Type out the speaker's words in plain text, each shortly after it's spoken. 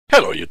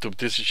Hello YouTube,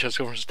 this is Chess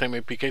from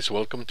PCA.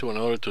 Welcome to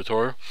another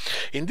tutorial.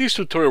 In this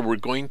tutorial we're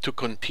going to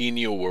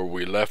continue where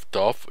we left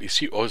off.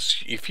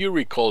 If you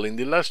recall, in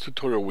the last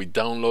tutorial we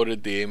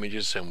downloaded the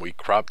images and we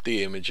cropped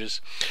the images,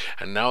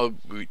 and now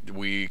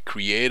we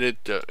created,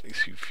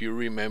 if you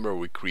remember,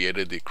 we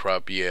created the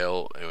crop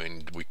EL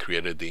and we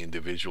created the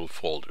individual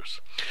folders.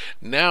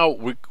 Now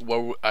what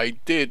I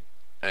did,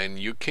 and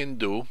you can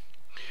do,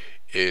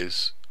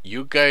 is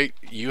you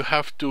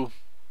have to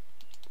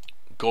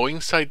go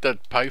inside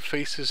that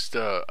Eigenfaces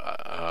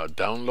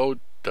download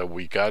that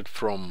we got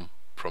from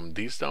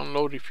this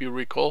download, if you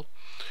recall,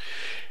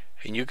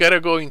 and you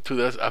gotta go into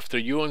this. After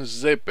you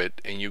unzip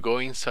it and you go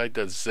inside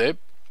that zip,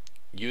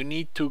 you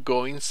need to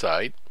go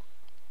inside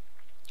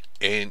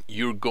and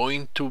you're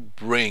going to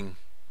bring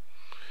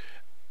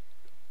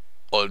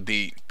all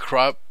the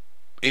crop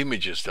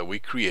images that we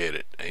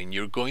created, and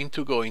you're going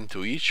to go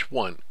into each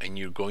one and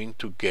you're going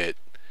to get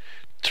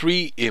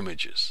 3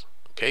 images.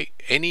 Okay,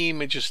 any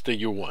images that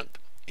you want.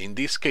 In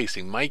this case,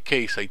 in my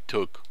case, I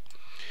took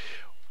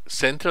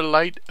center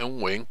light and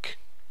wink,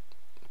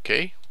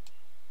 okay,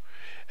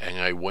 and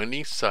I went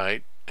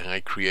inside and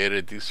I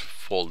created this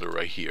folder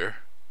right here,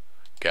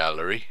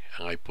 gallery,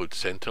 and I put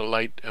center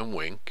light and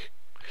wink,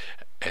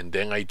 and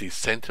then I did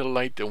center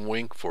light and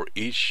wink for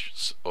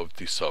each of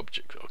the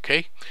subjects.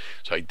 Okay,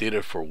 so I did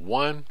it for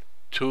 1,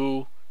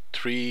 2,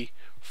 3,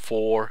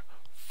 4,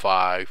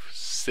 5,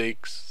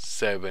 6,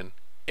 7,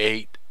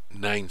 8,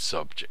 9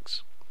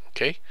 subjects.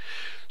 Okay,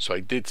 so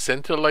I did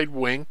center light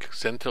wink,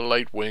 center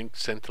light wink,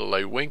 center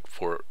light wink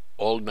for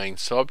all 9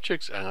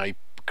 subjects, and I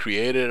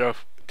created a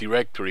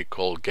directory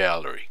called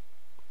gallery.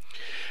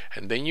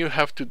 And then you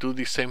have to do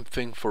the same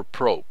thing for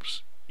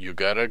probes. You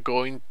gotta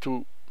go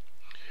into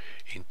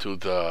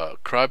the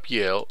crop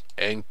EL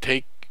and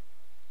take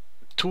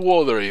 2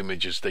 other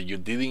images that you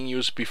didn't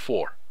use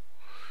before.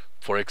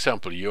 For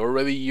example, you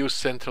already used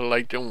center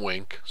light and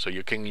wink, so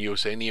you can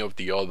use any of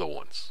the other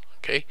ones.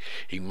 Okay,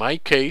 in my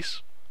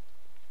case,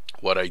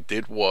 what I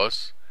did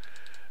was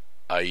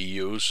I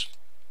used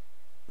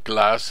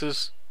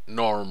glasses,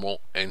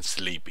 normal, and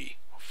sleepy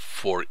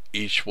for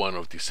each one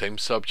of the same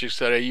subjects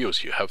that I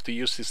use. You have to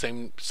use the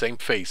same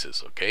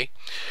faces. Okay,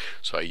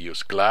 so I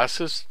use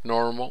glasses,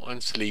 normal,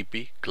 and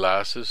sleepy,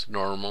 glasses,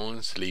 normal,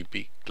 and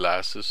sleepy,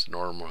 glasses,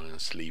 normal, and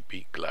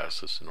sleepy,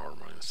 glasses,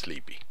 normal, and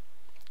sleepy.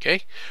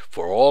 Okay,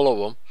 for all of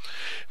them,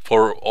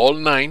 for all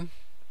 9,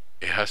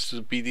 it has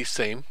to be the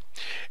same,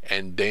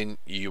 and then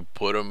you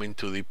put them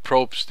into the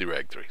probes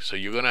directory. So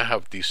you're gonna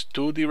have these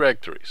 2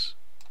 directories.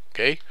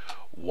 Okay,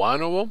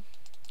 one of them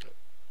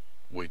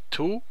with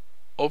 2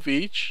 of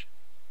each,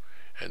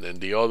 and then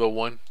the other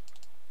one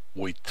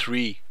with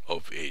 3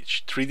 of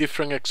each. 3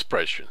 different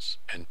expressions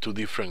and 2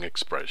 different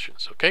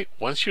expressions. Okay,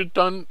 once you're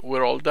done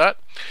with all that,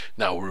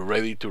 now we're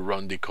ready to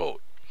run the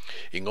code.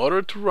 In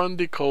order to run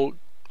the code,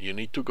 you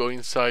need to go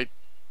inside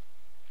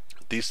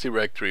this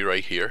directory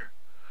right here,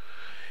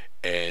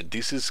 and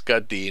this has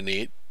got the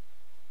init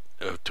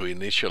to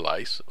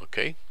initialize.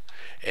 Okay,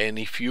 and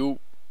if you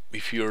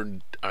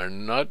are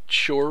not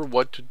sure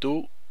what to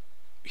do,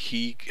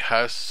 he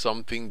has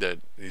something that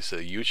is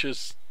a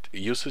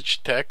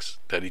usage text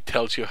that it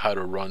tells you how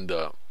to run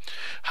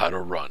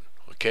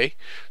okay,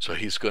 so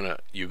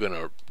you're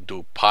gonna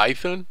do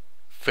Python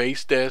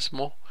face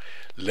decimal,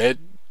 let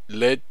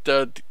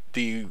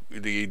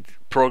the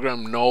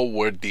program know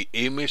where the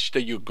image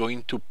that you're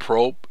going to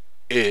probe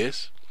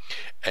is,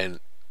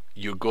 and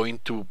you're going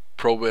to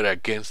probe it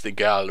against the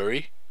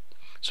gallery.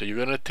 So you're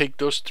going to take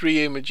those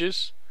 3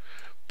 images,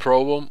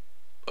 probe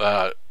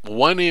them,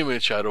 1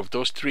 image out of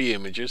those 3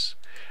 images,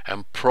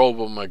 and probe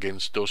them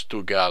against those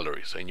 2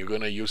 galleries. And you're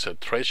going to use a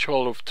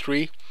threshold of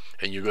 3,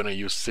 and you're going to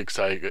use 6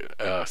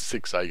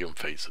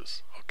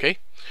 eigenfaces. Okay,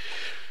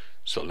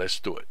 so let's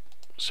do it.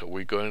 So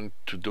we're going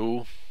to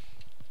do,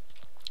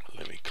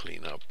 let me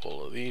clean up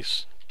all of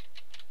these.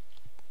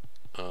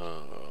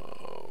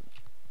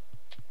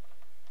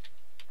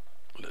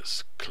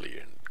 Let's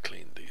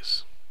clean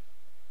these,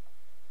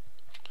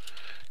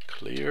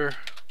 clear,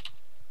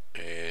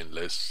 and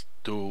let's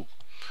do,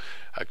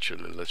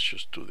 actually let's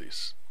just do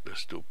this.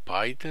 Let's do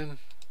Python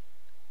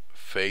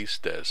face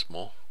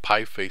decimal,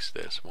 face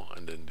decimal,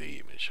 and then the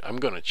image. I'm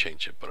gonna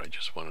change it, but I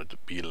just wanted to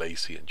be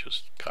lazy and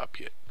just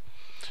copy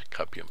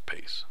and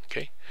paste.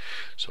 Okay,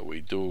 so we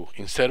do,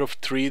 instead of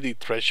 3, the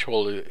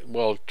threshold,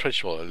 well,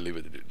 threshold I'll leave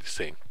it the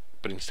same,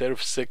 but instead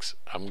of 6,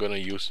 I'm gonna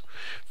use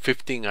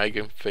 15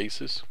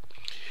 eigenfaces.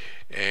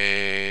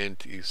 And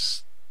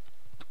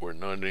we're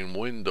not in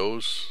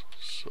Windows,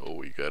 so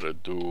we gotta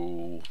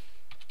do,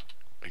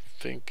 I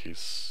think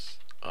it's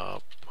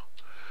up,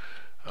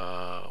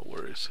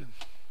 where is it?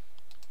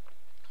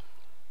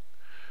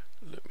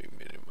 Let me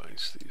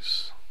minimize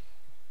these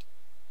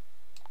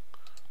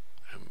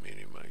and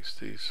minimize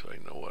these so I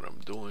know what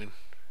I'm doing.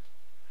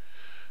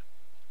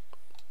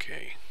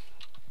 Okay,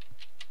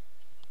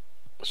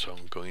 so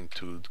I'm going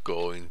to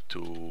go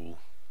into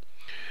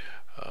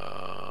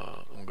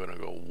I'm gonna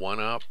go 1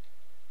 up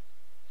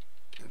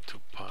into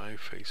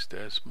face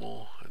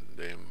decimal, and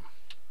then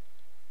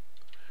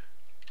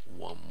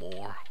 1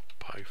 more,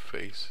 pi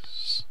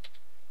faces.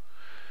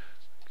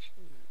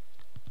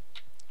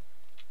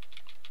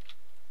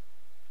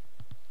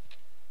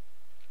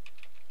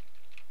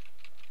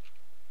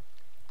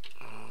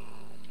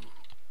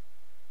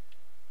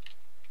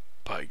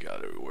 Pi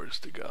gallery, where's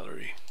the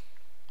gallery?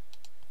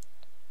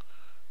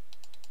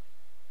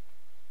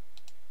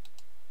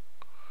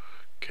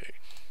 Okay,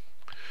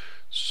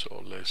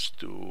 so let's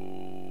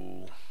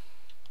do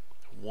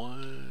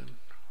 1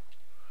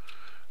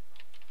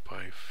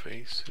 pi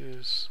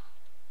faces.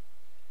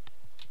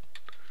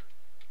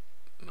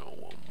 No,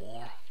 one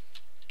more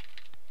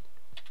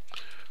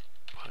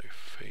pi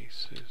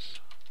faces.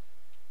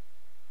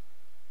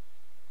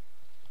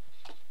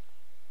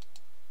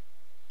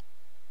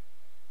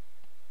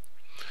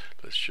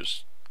 Let's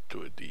just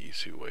do it the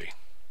easy way.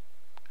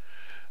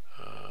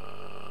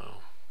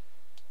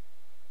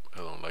 I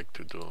don't like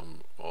to do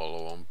them,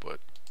 all of them, but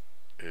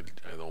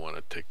I don't want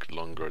to take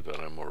longer than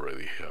I'm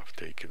already have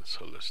taken,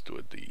 so let's do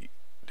it the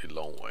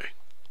long way.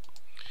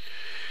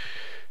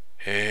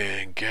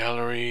 And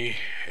gallery,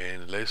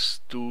 and let's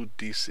do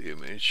this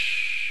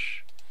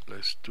image.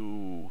 Let's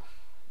do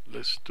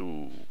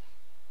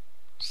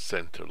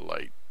center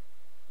light,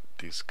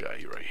 this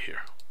guy right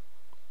here.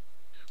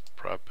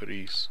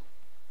 Properties,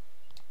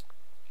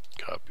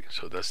 copy.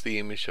 So that's the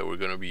image that we're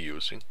going to be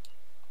using.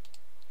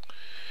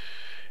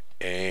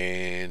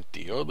 And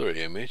the other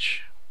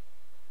image,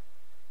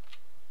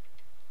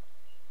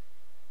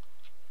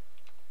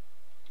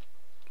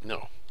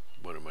 no,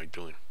 what am I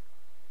doing?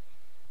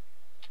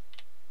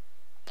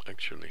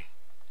 Actually,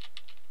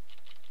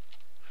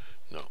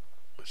 no,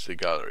 it's the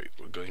gallery.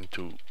 We're going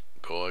to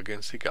go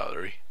against the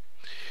gallery,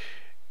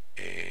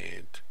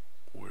 and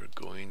we're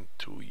going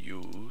to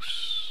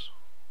use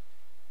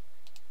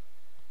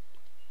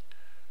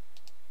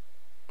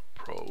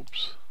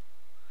probes.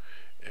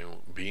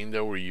 And being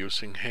that we're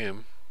using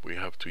him, we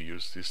have to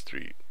use these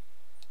three,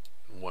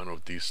 one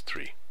of these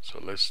three. So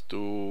let's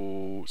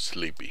do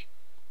sleepy.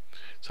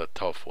 It's a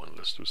tough one.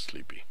 Let's do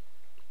sleepy.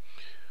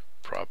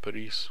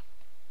 Properties,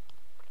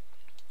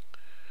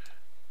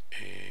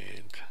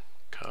 and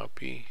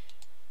copy.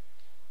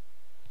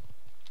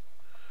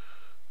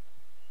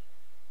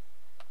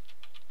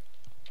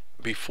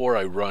 Before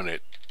I run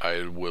it,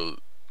 I will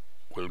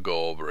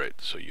go over it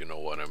so you know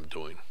what I'm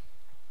doing.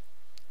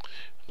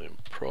 Then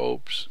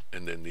probes,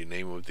 and then the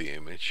name of the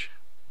image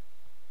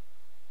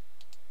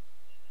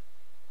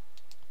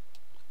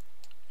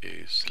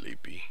is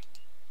sleepy.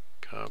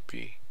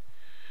 Copy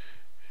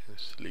and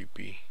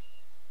sleepy,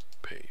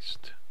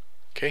 paste.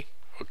 Okay,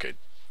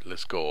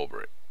 let's go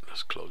over it.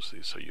 Let's close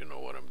this so you know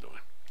what I'm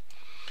doing.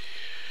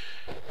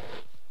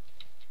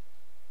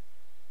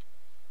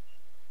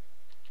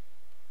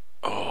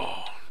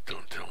 Oh,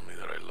 don't tell me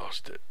that I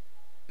lost it.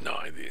 No,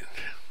 I didn't.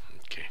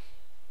 Okay.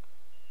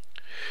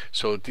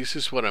 So this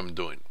is what I'm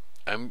doing.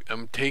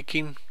 I'm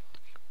taking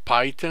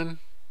Python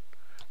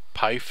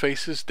pi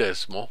faces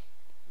decimal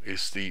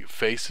is the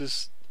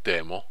faces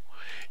demo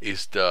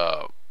is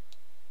the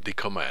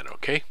command,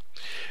 okay?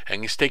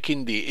 And it's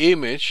taking the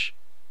image,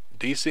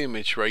 this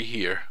image right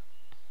here.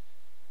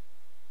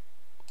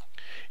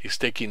 It's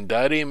taking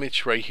that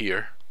image right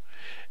here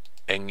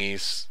and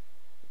is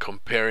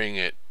comparing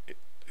it,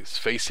 is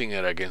facing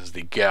it against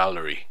the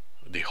gallery,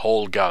 the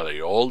whole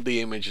gallery, all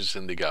the images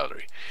in the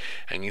gallery,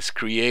 and it's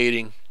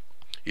creating,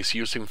 it's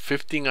using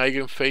 15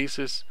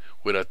 eigenfaces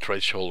with a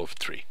threshold of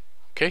 3.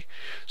 Okay,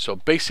 so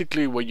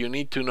basically what you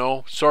need to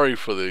know, sorry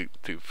for the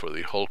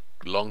whole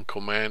long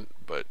command,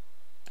 but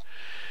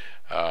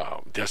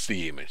that's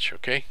the image,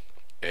 okay,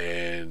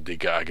 and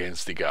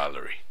against the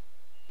gallery.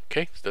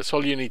 Okay, that's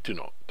all you need to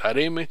know. That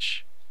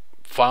image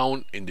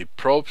found in the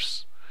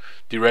probes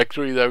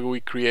directory that we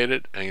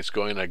created, and it's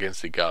going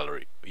against the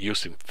gallery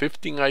using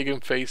 15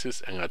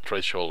 eigenfaces and a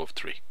threshold of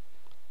 3.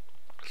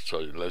 So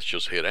let's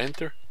just hit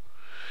enter,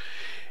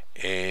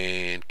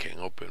 and can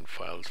open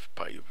files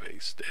pi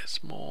face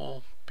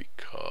decimal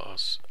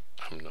because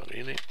I'm not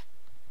in it,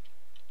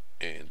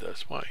 and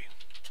that's why.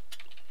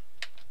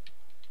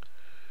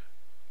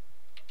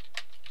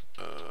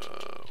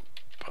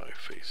 Pi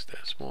face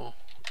decimal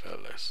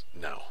ls.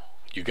 Now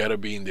you gotta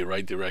be in the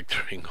right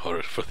directory in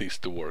order for this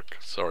to work.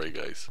 Sorry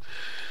guys.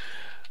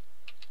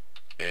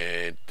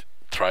 And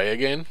try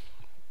again.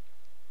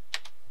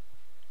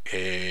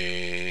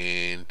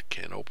 And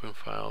can open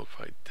file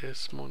pi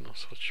decimal, no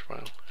such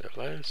file,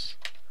 ls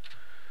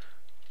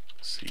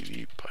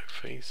cd pi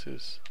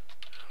faces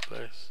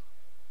ls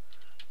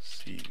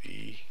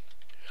cd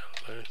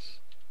ls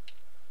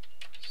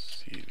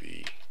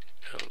cd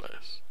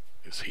ls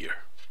is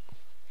here.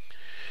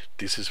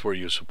 This is where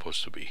you're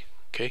supposed to be.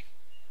 Okay,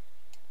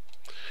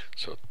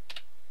 so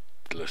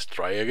let's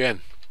try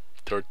again.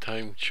 Third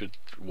time should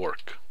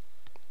work.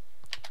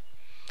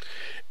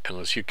 And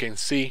as you can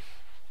see,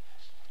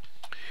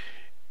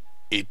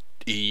 it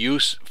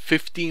used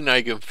 15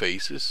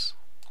 eigenfaces.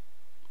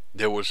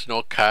 There was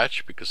no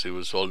catch because it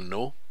was all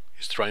new.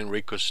 It's trying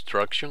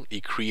reconstruction.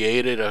 It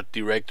created a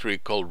directory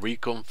called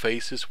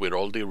Reconfaces with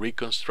all the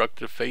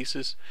reconstructed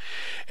faces,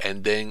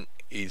 and then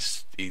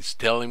it's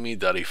telling me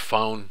that it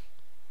found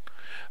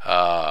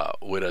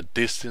with a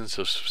distance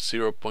of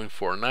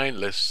 0.49.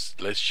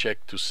 Let's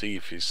check to see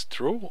if it's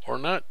true or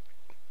not.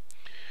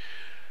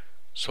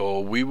 So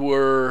we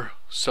were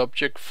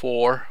subject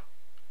 4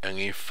 and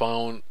it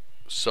found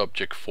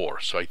subject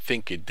 4, so I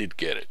think it did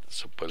get it.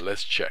 So but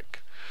let's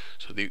check.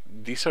 So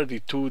these are the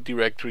two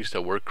directories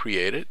that were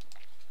created.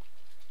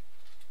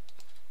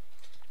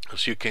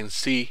 As you can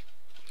see,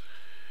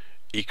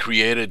 it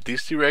created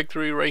this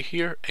directory right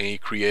here and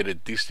it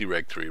created this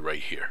directory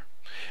right here.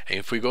 And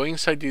if we go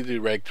inside the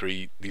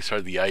directory, these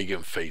are the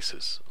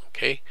eigenfaces.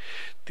 Okay,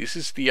 this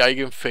is the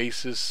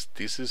eigenfaces.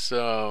 This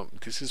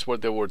is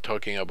what they were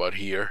talking about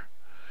here.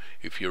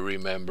 If you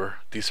remember,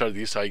 these are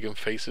these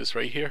eigenfaces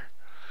right here,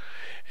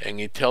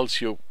 and it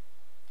tells you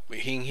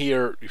in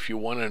here, if you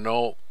want to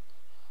know,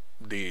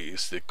 the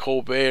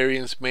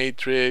covariance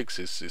matrix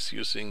is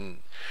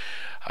using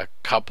a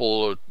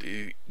couple of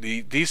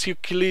this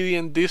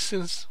Euclidean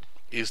distance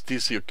is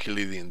this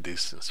Euclidean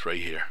distance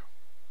right here.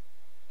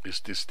 Is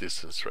this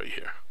distance right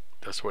here.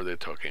 That's what they're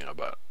talking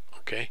about.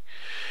 Okay,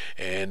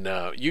 and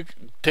you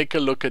take a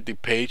look at the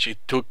page. It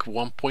took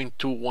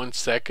 1.21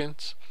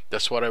 seconds.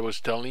 That's what I was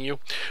telling you.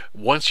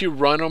 Once you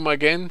run them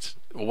again,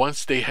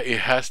 once it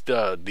has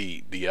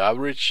the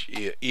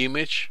average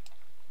image.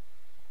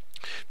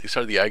 These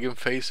are the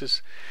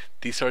eigenfaces.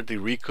 These are the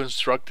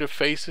reconstructive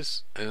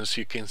faces, and as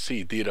you can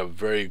see, it did a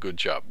very good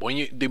job.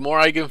 The more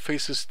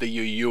eigenfaces that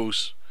you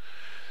use,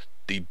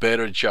 the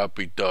better job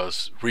it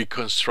does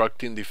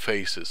reconstructing the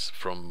faces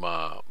from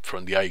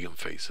the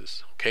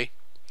eigenfaces. Okay,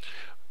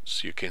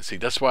 so you can see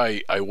that's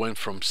why I went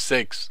from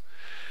 6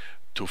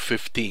 to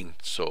 15.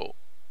 So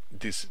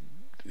this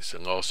is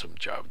an awesome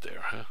job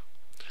there, huh?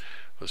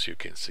 As you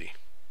can see.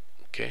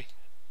 Okay,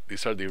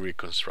 these are the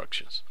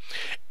reconstructions,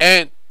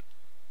 and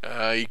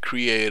I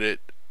created,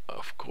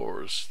 of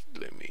course,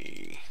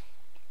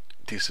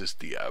 this is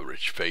the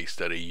average face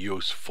that I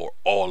use for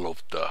all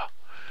of the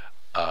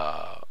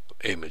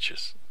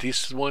images.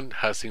 This one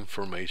has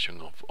information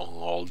on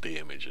all the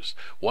images.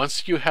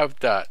 Once you have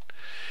that,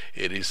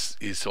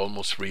 it's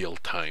almost real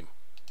time.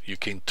 You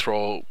can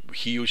throw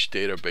huge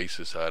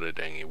databases at it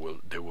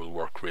and they will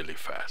work really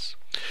fast.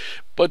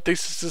 But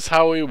this is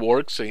how it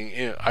works,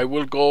 and I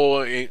will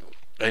go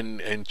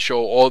and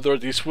show other.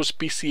 This was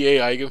PCA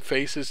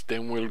Eigenfaces.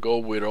 Then we'll go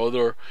with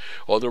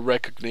other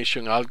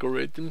recognition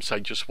algorithms. I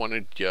just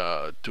wanted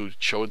to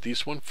show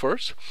this one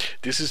first.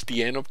 This is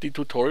the end of the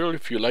tutorial.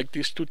 If you like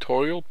this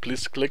tutorial,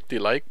 please click the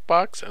like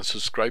box and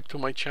subscribe to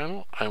my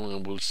channel,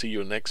 and we'll see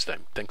you next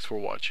time. Thanks for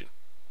watching.